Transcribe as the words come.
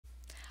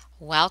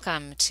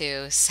Welcome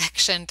to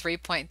section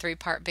 3.3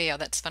 part B. Oh,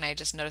 that's funny. I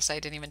just noticed I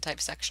didn't even type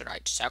section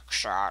right.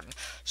 Section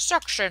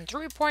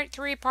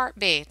 3.3 part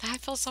B. I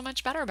feel so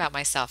much better about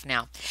myself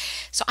now.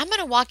 So I'm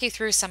going to walk you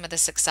through some of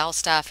this Excel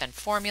stuff and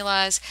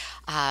formulas.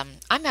 I'm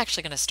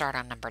actually going to start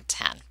on number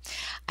 10.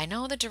 I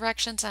know the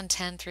directions on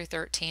 10 through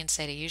 13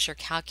 say to use your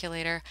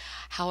calculator.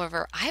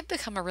 However, I've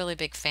become a really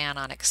big fan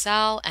on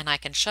Excel, and I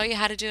can show you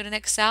how to do it in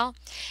Excel.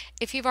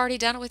 If you've already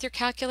done it with your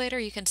calculator,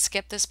 you can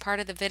skip this part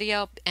of the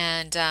video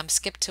and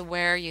skip to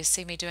where you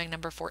see me doing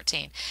number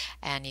 14,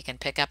 and you can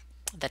pick up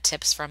the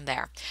tips from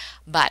there.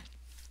 But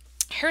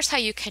here's how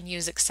you can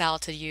use Excel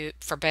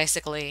for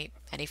basically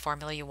any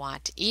formula you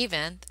want,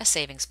 even a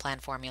savings plan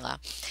formula.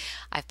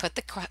 I've put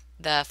the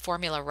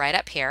formula right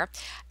up here.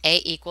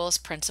 A equals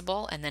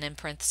principal, and then in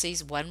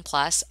parentheses 1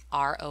 plus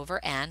R over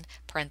N,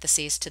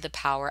 parentheses to the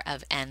power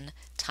of N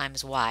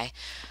times Y.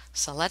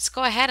 So let's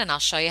go ahead and I'll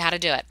show you how to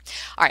do it.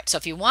 All right, so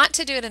if you want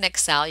to do it in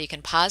Excel, you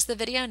can pause the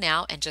video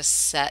now and just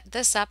set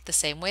this up the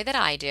same way that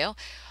I do.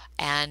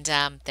 And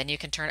then you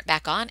can turn it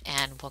back on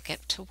and we'll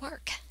get to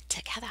work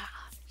together.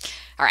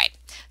 All right,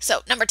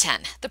 so number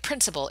 10, the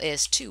principal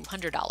is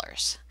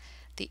 $200.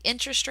 The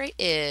interest rate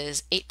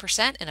is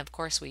 8%, and of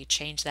course we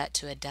change that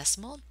to a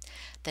decimal.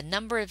 The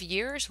number of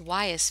years,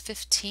 Y is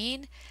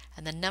 15,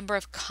 and the number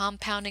of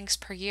compoundings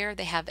per year,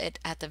 they have it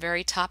at the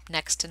very top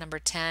next to number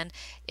 10,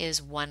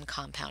 is 1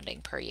 compounding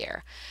per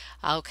year.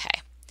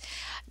 Okay,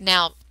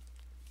 now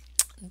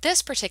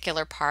this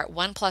particular part,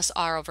 1 plus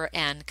R over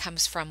N,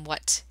 comes from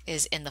what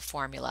is in the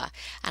formula.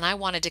 And I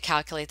wanted to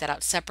calculate that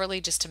out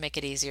separately just to make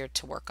it easier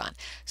to work on.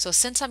 So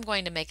since I'm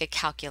going to make a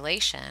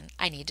calculation,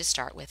 I need to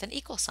start with an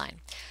equal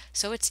sign.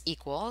 So it's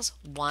equals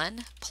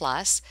 1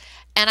 plus,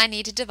 and I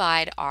need to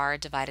divide R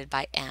divided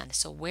by N.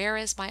 So where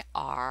is my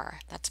R?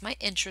 That's my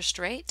interest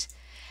rate.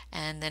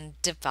 And then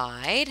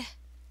divide,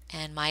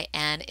 and my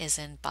N is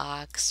in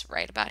box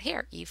right about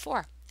here,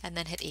 E4. And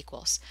then hit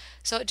equals.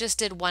 So it just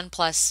did 1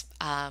 plus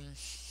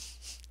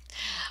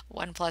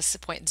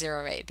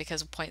 0.08,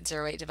 because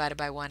 0.08 divided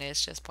by 1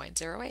 is just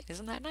 0.08.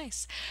 Isn't that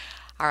nice?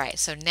 All right,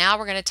 so now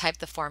we're going to type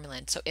the formula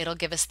in. So it'll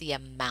give us the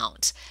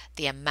amount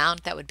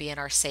that would be in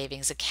our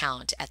savings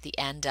account at the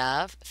end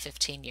of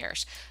 15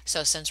 years.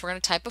 So since we're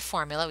going to type a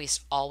formula, we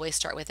always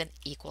start with an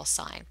equal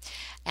sign.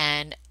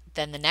 And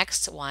then the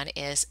next one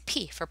is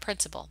P for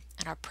principal.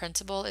 And our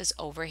principal is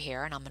over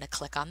here, and I'm going to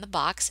click on the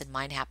box, and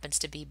mine happens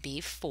to be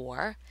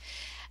B4.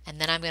 And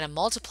then I'm going to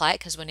multiply it,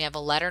 because when you have a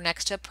letter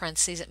next to a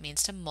parentheses, it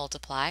means to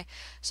multiply.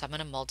 So I'm going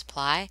to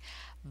multiply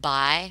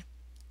by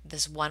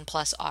this 1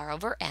 plus R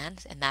over N,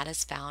 and that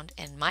is found,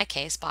 in my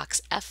case,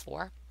 box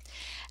F4.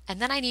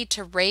 And then I need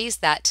to raise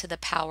that to the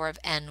power of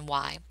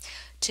NY.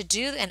 To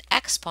do an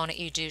exponent,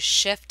 you do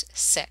Shift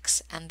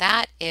 6, and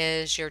that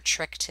is your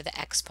trick to the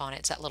exponent.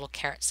 It's that little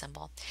caret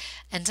symbol.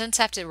 And since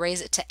I have to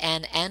raise it to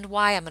N and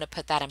Y, I'm going to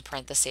put that in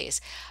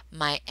parentheses.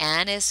 My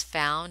N is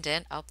found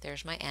in, oh,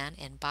 there's my N,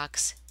 in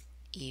box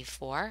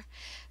E4,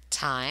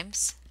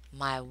 times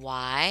my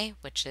Y,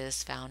 which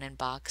is found in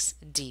box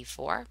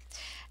D4,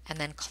 and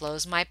then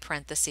close my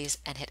parentheses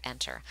and hit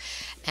enter.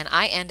 And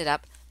I ended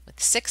up with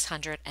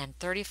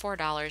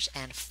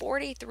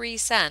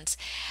 $634.43,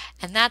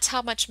 and that's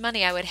how much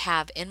money I would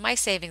have in my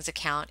savings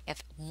account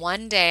if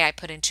one day I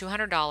put in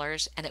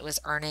 $200 and it was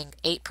earning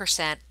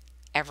 8%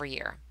 every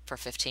year for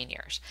 15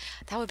 years.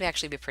 That would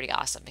actually be pretty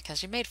awesome,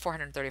 because you made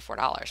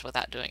 $434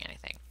 without doing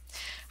anything.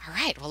 All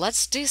right, well,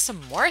 let's do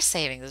some more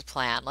savings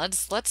plan.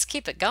 Let's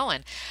keep it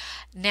going.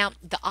 Now,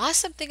 the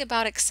awesome thing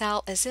about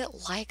Excel is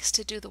it likes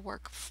to do the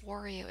work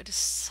for you. It is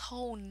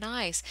so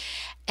nice.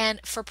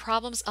 And for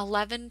problems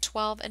 11,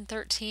 12, and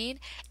 13,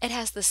 it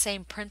has the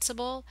same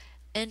principal,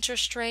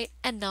 interest rate,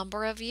 and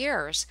number of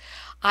years.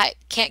 I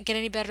can't get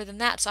any better than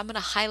that. So I'm going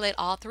to highlight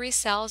all 3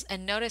 cells,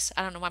 and notice,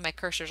 I don't know why my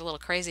cursor is a little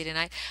crazy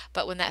tonight,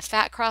 but when that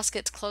fat cross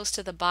gets close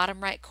to the bottom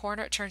right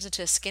corner, it turns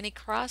into a skinny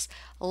cross.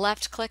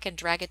 Left click and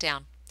drag it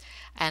down.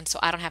 And so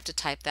I don't have to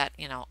type that,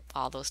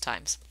 all those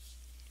times.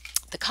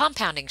 The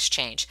compoundings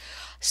change.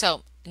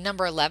 So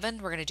number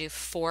 11, we're going to do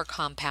 4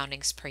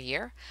 compoundings per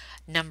year.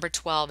 Number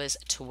 12 is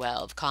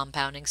 12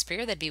 compoundings per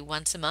year. That'd be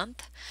once a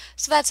month.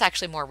 So that's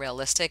actually more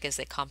realistic, as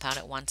they compound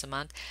it once a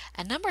month.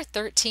 And number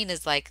 13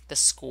 is like the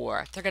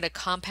score. They're going to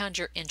compound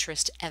your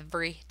interest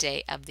every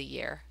day of the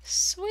year.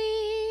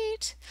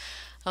 Sweet.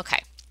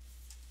 Okay.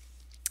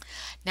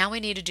 Now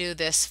we need to do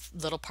this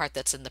little part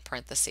that's in the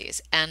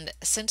parentheses. And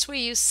since we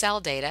use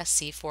cell data,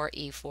 C4,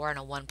 E4, and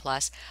a 1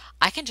 plus,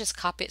 I can just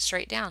copy it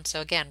straight down.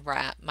 So again,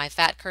 my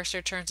fat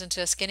cursor turns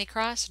into a skinny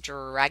cross,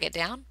 drag it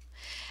down,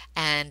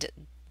 and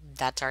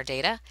that's our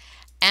data.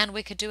 And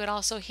we could do it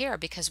also here,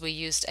 because we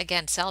used,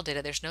 again, cell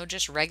data. There's no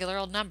just regular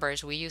old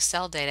numbers. We use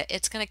cell data.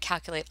 It's going to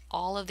calculate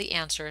all of the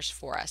answers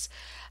for us.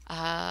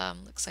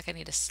 Looks like I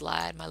need to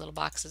slide my little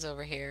boxes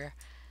over here,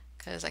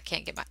 because I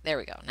can't get my, there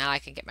we go. Now I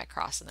can get my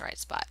cross in the right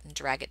spot and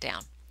drag it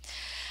down.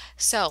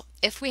 So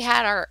if we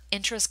had our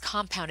interest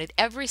compounded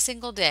every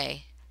single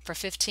day for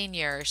 15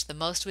 years, the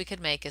most we could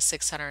make is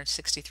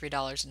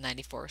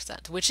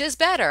 $663.94, which is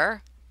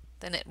better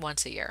than it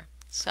once a year.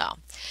 So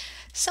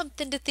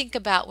Something to think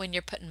about when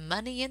you're putting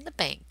money in the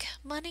bank.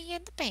 Money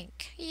in the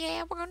bank.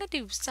 Yeah, we're going to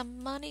do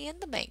some money in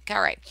the bank.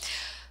 All right.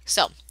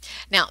 So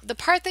now the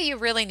part that you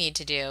really need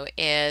to do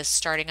is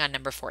starting on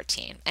number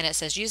 14. And it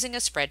says using a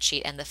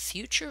spreadsheet and the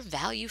future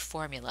value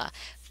formula,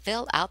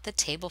 fill out the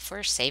table for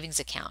a savings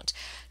account.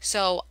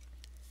 So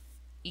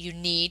you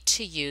need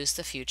to use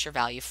the future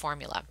value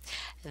formula.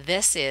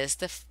 This is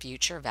the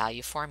future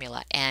value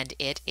formula, and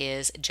it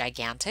is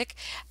gigantic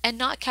and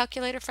not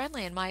calculator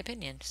friendly in my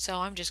opinion. So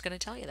I'm just going to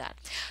tell you that.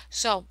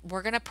 So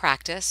we're going to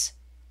practice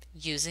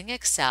using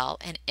Excel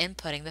and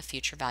inputting the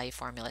future value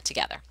formula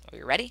together. Are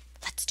you ready?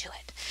 Let's do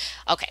it.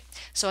 Okay,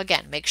 so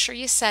again, make sure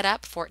you set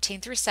up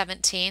 14 through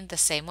 17 the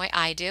same way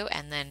I do,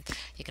 and then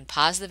you can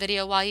pause the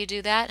video while you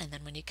do that, and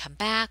then when you come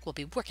back, we'll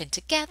be working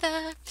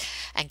together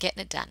and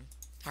getting it done.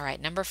 All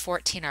right, number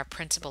 14, our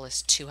principal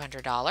is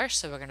 $200.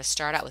 So we're going to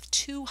start out with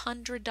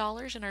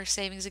 $200 in our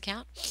savings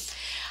account.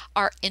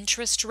 Our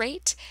interest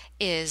rate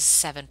is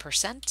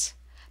 7%.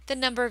 The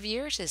number of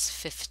years is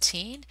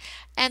 15.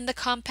 And the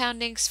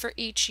compoundings for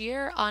each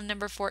year on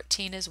number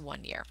 14 is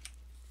 1 year.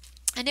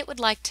 And it would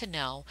like to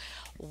know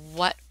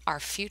what our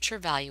future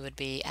value would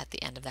be at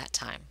the end of that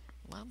time.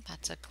 Well,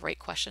 that's a great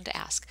question to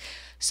ask.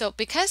 So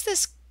because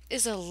this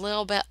is a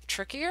little bit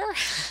trickier,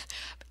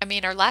 I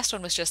mean, our last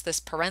one was just this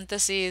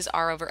parentheses,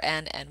 r over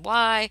n and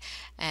y,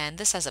 and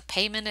this has a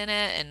payment in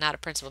it and not a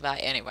principal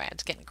value. Anyway,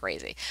 it's getting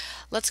crazy.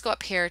 Let's go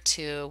up here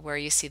to where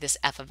you see this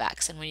f of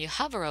x, and when you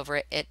hover over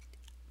it, it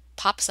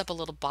pops up a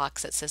little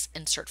box that says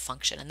insert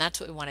function, and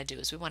that's what we want to do,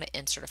 is we want to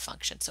insert a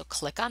function. So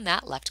click on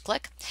that, left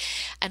click,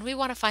 and we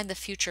want to find the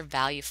future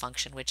value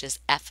function, which is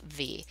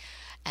fv.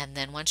 And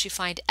then once you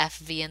find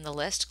fv in the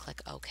list,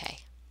 click OK.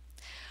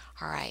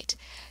 All right,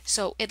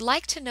 so it'd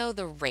like to know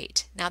the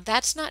rate. Now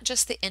that's not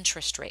just the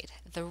interest rate.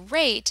 The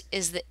rate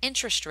is the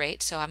interest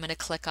rate, so I'm going to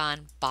click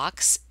on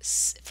box,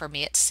 for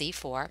me it's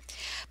C4,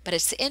 but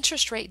it's the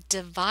interest rate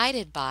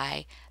divided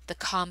by the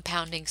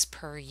compoundings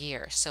per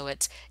year. So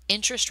it's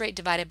interest rate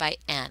divided by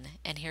n,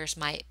 and here's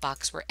my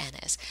box where n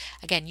is.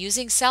 Again,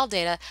 using cell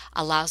data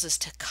allows us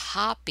to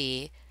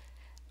copy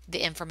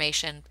the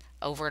information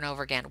over and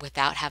over again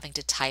without having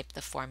to type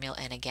the formula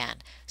in again.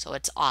 So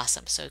it's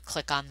awesome. So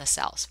click on the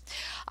cells.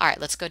 All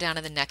right, let's go down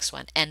to the next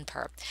one, N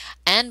per.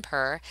 N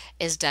per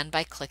is done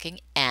by clicking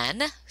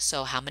N,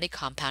 so how many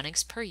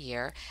compoundings per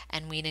year,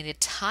 and we need to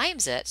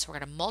times it, so we're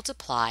going to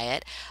multiply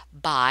it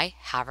by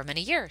however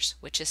many years,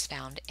 which is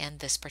found in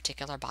this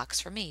particular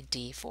box for me,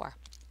 D4.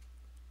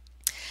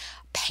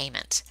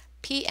 Payment,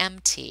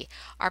 PMT.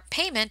 Our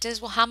payment is,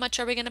 well, how much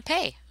are we going to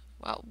pay?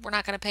 Well, we're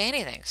not going to pay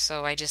anything,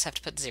 so I just have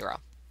to put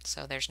 0.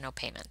 So there's no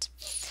payment.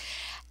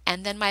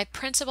 And then my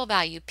principal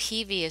value,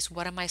 PV, is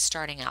what am I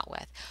starting out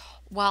with?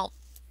 Well,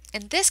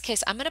 in this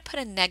case, I'm going to put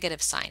a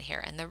negative sign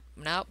here. And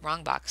no,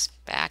 wrong box.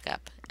 Back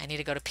up. I need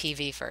to go to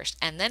PV first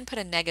and then put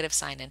a negative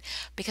sign in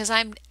because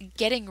I'm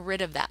getting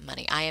rid of that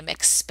money. I am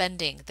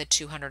expending the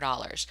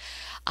 $200.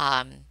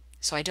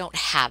 So I don't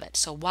have it.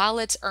 So while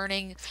it's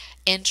earning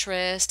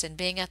interest and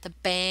being at the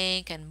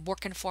bank and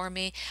working for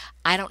me,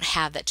 I don't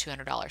have that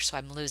 $200, so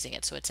I'm losing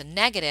it. So it's a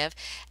negative,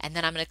 and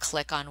then I'm going to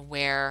click on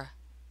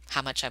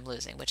how much I'm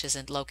losing, which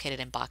is located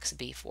in box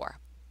B4. All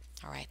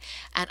right,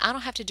 and I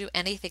don't have to do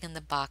anything in the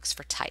box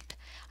for type.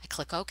 I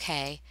click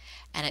OK,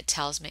 and it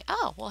tells me,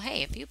 oh, well,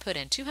 hey, if you put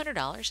in $200 at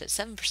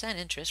 7%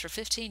 interest for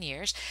 15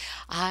 years,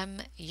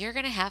 you're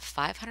going to have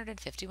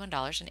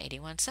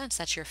 $551.81.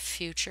 That's your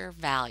future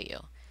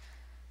value.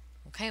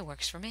 Okay,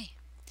 works for me.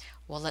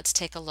 Well, let's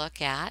take a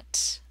look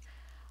at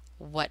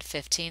what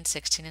 15,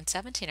 16, and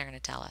 17 are going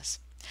to tell us.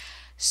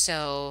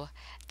 So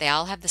they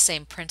all have the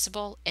same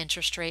principal,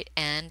 interest rate,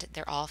 and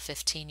they're all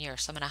 15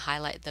 years. So I'm going to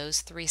highlight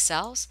those 3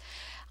 cells.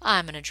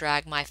 I'm going to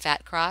drag my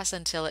fat cross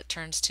until it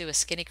turns to a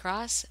skinny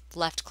cross,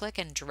 left click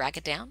and drag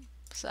it down,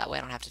 so that way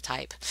I don't have to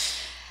type.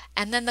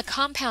 And then the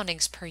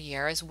compoundings per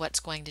year is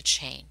what's going to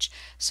change.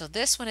 So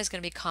this one is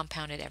going to be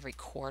compounded every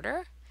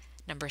quarter.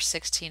 Number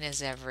 16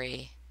 is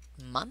every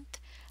month,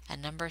 and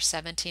number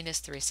 17 is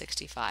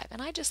 365.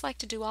 And I just like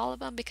to do all of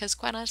them because,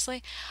 quite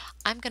honestly,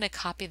 I'm going to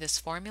copy this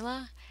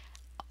formula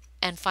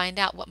and find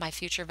out what my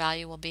future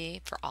value will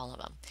be for all of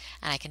them.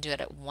 And I can do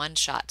it at one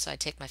shot. So I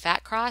take my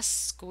fat cross,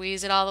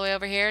 squeeze it all the way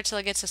over here till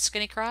it gets a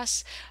skinny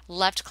cross,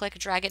 left click,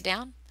 drag it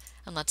down,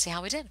 and let's see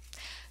how we did.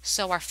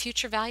 So our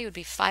future value would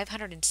be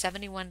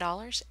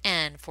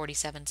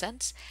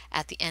 $571.47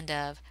 at the end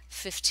of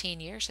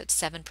 15 years at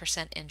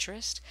 7%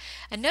 interest.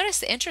 And notice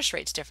the interest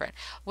rate's different.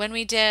 When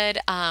we did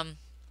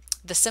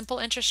the simple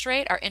interest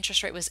rate, our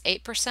interest rate was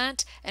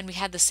 8%, and we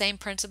had the same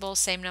principal,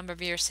 same number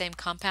of years, same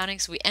compounding,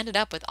 so we ended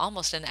up with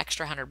almost an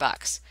extra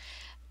 $100.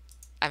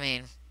 I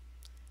mean,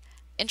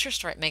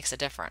 interest rate makes a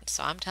difference,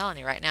 so I'm telling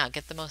you right now,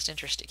 get the most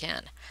interest you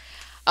can.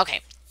 Okay,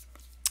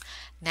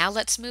 now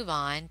let's move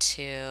on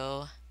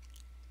to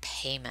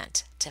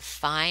payment, to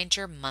find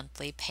your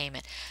monthly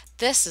payment.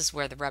 This is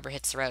where the rubber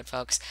hits the road,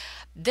 folks.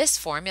 This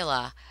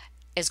formula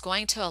is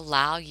going to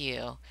allow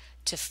you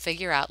to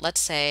figure out,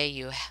 let's say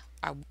you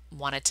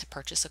wanted to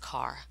purchase a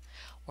car,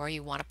 or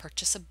you want to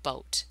purchase a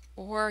boat,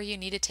 or you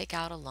need to take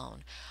out a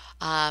loan,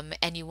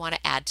 and you want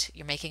to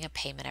you're making a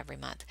payment every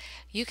month,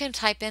 you can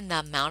type in the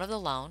amount of the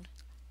loan,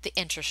 the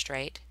interest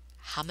rate,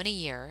 how many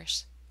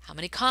years, how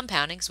many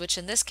compoundings, which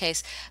in this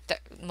case,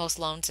 most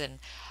loans and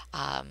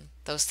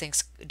those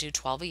things do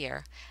 12 a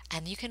year,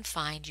 and you can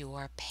find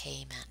your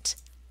payment.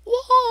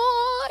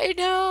 Why?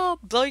 No,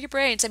 blow your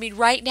brains. I mean,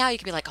 right now you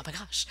could be like, oh my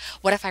gosh,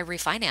 what if I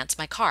refinance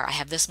my car? I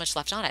have this much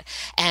left on it.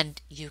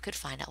 And you could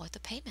find out what the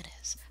payment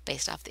is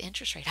based off the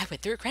interest rate. I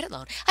went through a credit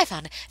loan. I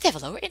found they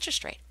have a lower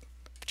interest rate.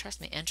 But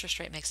trust me, interest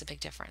rate makes a big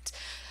difference.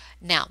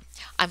 Now,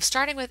 I'm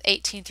starting with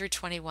 18 through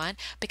 21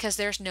 because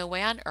there's no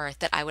way on earth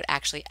that I would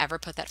actually ever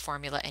put that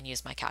formula and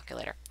use my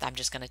calculator. I'm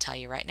just going to tell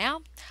you right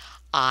now,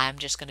 I'm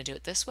just going to do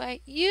it this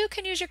way. You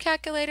can use your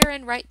calculator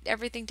and write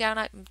everything down.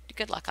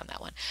 Good luck on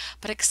that one.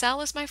 But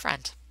Excel is my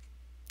friend.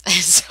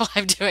 So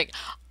I'm doing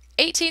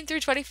 18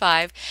 through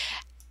 25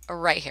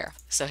 right here.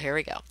 So here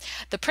we go.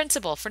 The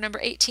principal for number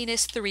 18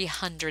 is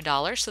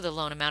 $300. So the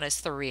loan amount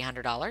is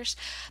 $300.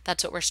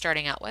 That's what we're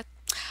starting out with.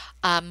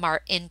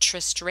 Our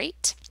interest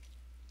rate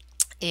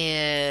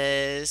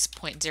is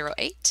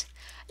 0.08.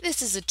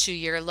 This is a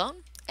 2-year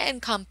loan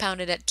and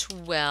compounded at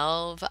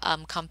 12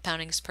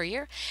 compoundings per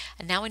year.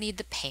 And now we need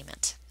the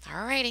payment.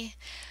 Alrighty.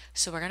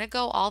 So we're going to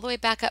go all the way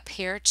back up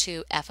here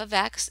to f of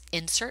x,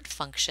 insert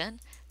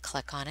function,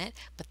 click on it.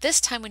 But this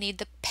time we need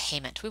the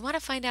payment. We want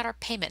to find out our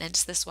payment, and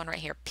it's this one right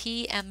here,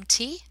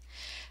 PMT.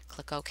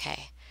 Click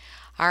OK.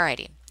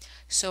 Alrighty.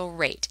 So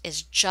rate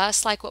is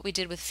just like what we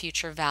did with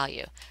future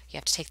value. You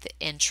have to take the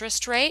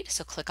interest rate,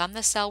 so click on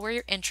the cell where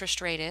your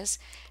interest rate is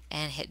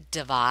and hit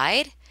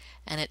divide,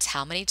 and it's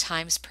how many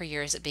times per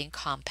year is it being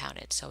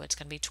compounded. So it's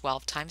going to be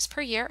 12 times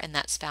per year, and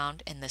that's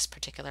found in this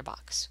particular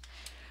box.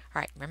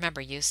 All right,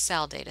 remember, use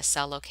cell data,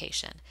 cell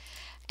location.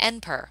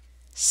 NPER,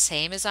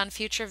 same as on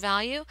future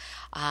value,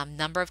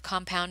 number of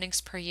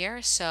compoundings per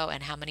year, so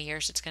and how many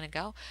years it's going to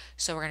go.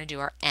 So we're going to do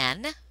our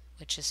N,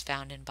 which is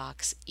found in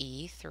box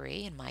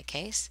E3 in my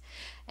case,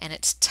 and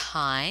it's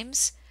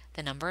times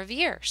the number of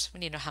years. We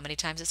need to know how many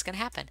times it's going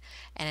to happen.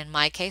 And in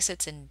my case,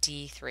 it's in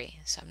D3,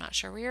 so I'm not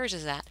sure where yours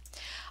is at.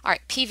 All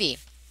right, PV.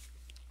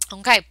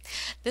 Okay,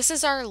 this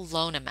is our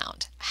loan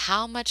amount,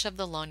 how much of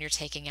the loan you're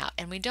taking out.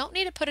 And we don't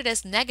need to put it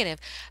as negative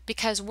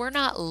because we're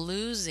not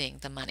losing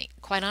the money.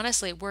 Quite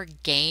honestly, we're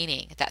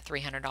gaining that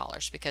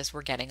 $300 because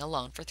we're getting a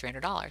loan for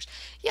 $300.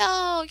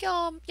 Yo,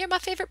 you're my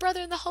favorite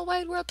brother in the whole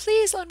wide world.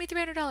 Please loan me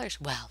 $300.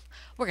 Well,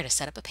 we're going to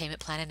set up a payment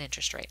plan and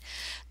interest rate.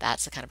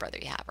 That's the kind of brother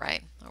you have,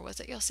 right? Or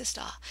was it your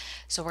sister?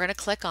 So we're going to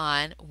click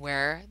on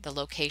where the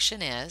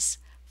location is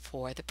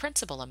for the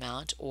principal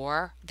amount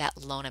or that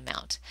loan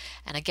amount.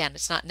 And again,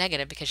 it's not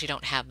negative because you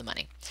don't have the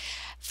money.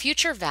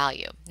 Future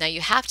value. Now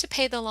you have to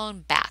pay the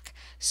loan back.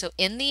 So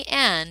in the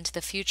end,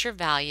 the future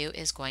value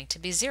is going to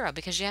be 0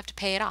 because you have to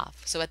pay it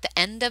off. So at the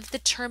end of the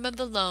term of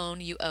the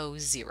loan, you owe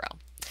 0.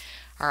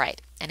 All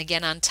right, and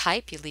again on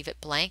type, you leave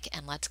it blank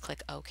and let's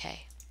click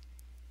OK.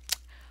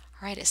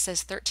 All right, it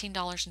says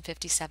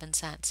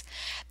 $13.57.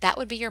 That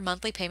would be your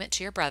monthly payment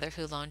to your brother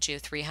who loaned you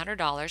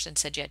 $300 and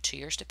said you had 2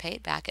 years to pay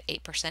it back at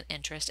 8%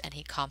 interest, and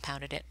he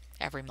compounded it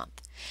every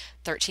month.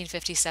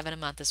 $13.57 a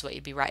month is what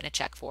you'd be writing a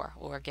check for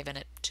or giving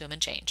it to him in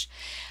change.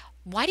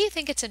 Why do you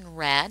think it's in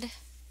red,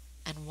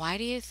 and why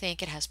do you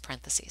think it has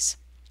parentheses?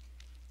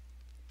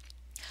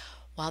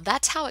 Well,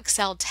 that's how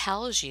Excel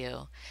tells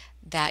you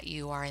that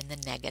you are in the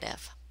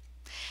negative.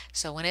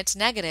 So when it's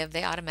negative,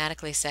 they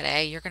automatically said,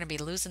 hey, you're going to be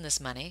losing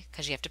this money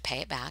because you have to pay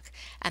it back.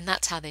 And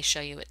that's how they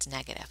show you it's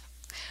negative.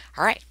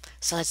 All right,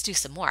 so let's do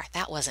some more.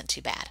 That wasn't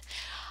too bad.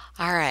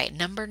 All right,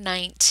 number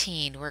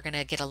 19, we're going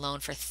to get a loan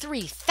for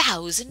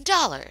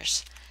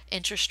 $3,000.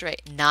 Interest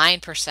rate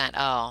 9%.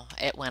 Oh,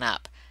 it went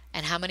up.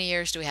 And how many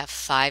years do we have?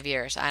 5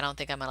 years. I don't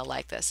think I'm going to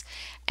like this.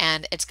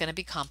 And it's going to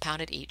be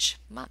compounded each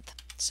month.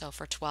 So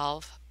for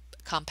 12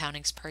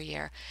 compoundings per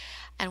year.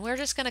 And we're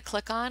just going to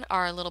click on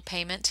our little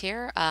payment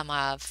here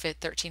of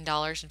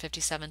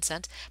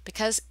 $13.57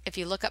 because if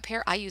you look up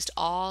here, I used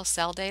all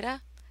cell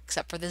data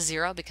except for the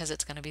 0 because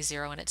it's going to be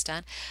 0 when it's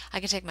done. I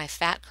can take my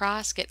fat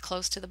cross, get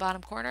close to the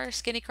bottom corner,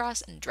 skinny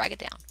cross, and drag it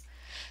down.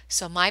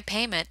 So my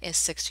payment is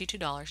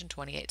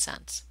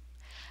 $62.28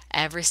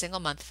 every single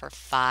month for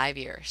 5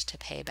 years to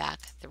pay back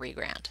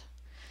 $3,000.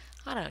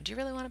 I don't know. Do you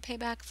really want to pay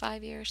back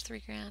 5 years,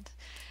 $3,000?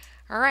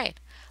 All right,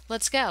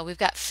 let's go. We've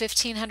got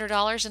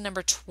 $1,500 in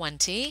number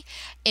 20.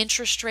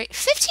 Interest rate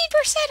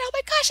 15%. Oh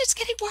my gosh, it's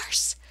getting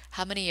worse.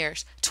 How many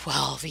years?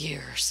 12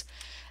 years.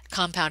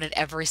 Compounded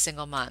every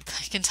single month.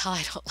 You can tell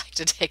I don't like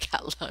to take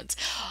out loans.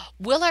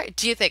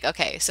 Do you think,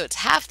 okay, so it's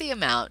half the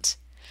amount,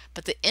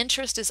 but the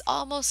interest is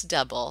almost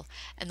double,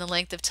 and the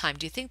length of time.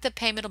 Do you think the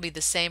payment will be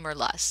the same or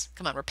less?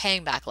 Come on, we're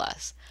paying back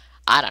less.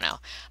 I don't know,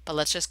 but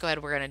let's just go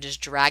ahead. We're going to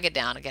just drag it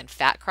down. Again,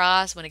 fat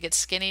cross. When it gets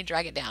skinny,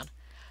 drag it down.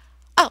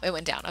 Oh, it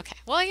went down. Okay.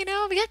 Well, you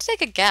know, we have to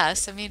take a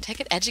guess. I mean, take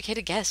an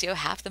educated guess. You owe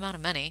half the amount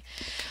of money,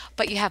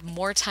 but you have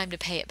more time to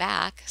pay it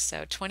back.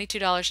 So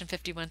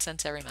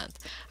 $22.51 every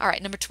month. All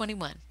right, number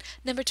 21.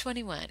 Number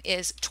 21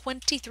 is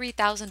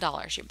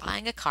 $23,000. You're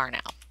buying a car now.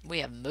 We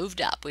have moved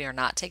up. We are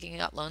not taking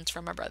out loans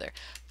from our brother.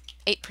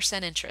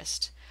 8%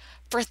 interest.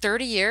 For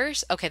 30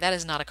 years? Okay, that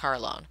is not a car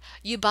loan.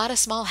 You bought a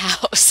small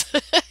house.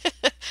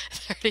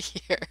 30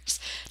 years,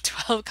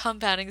 12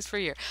 compoundings per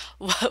year.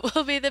 What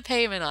will be the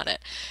payment on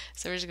it?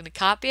 So we're just going to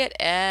copy it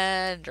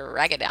and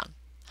drag it down.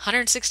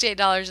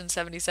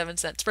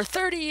 $168.77 for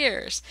 30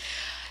 years.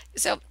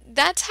 So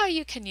that's how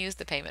you can use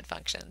the payment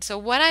function. So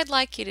what I'd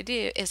like you to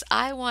do is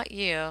I want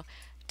you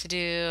to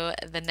do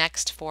the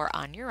next four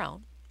on your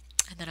own.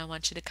 And then I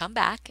want you to come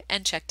back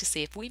and check to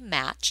see if we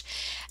match.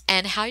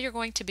 And how you're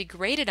going to be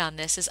graded on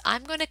this is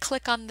I'm going to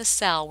click on the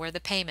cell where the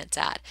payment's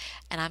at.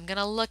 And I'm going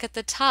to look at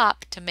the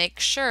top to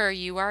make sure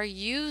you are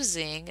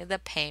using the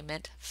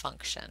payment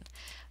function.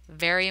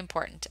 Very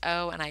important.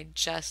 Oh, and I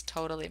just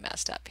totally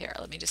messed up here.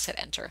 Let me just hit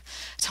enter.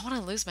 So I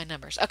want to lose my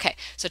numbers. Okay,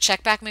 so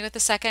check back me with a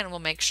second and we'll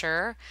make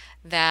sure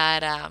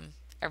that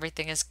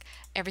everything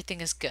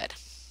is good.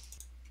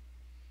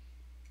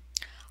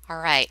 All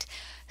right,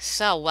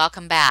 so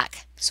welcome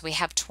back. So we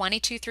have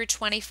 22 through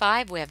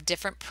 25. We have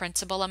different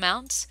principal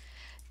amounts,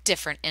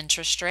 different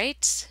interest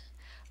rates.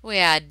 We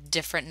had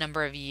different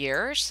number of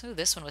years. Ooh,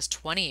 this one was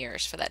 20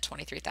 years for that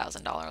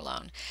 $23,000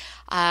 loan.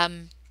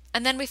 And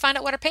then we find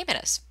out what our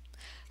payment is.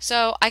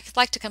 So I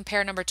like to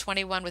compare number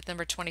 21 with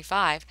number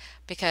 25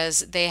 because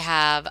they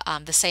have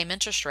the same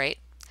interest rate,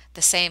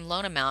 the same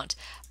loan amount,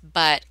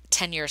 but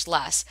 10 years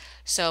less.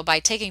 So by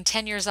taking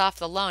 10 years off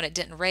the loan, it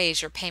didn't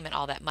raise your payment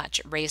all that much.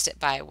 It raised it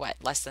by what,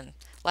 less than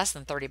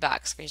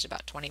 $30, raised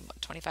about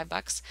 25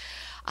 bucks.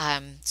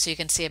 So you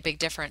can see a big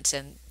difference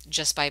in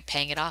just by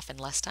paying it off in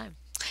less time.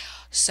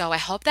 So I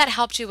hope that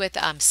helped you with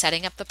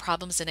setting up the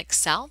problems in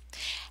Excel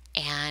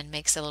and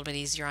makes it a little bit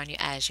easier on you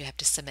as you have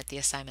to submit the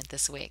assignment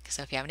this week.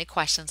 So if you have any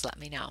questions, let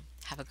me know.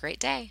 Have a great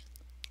day.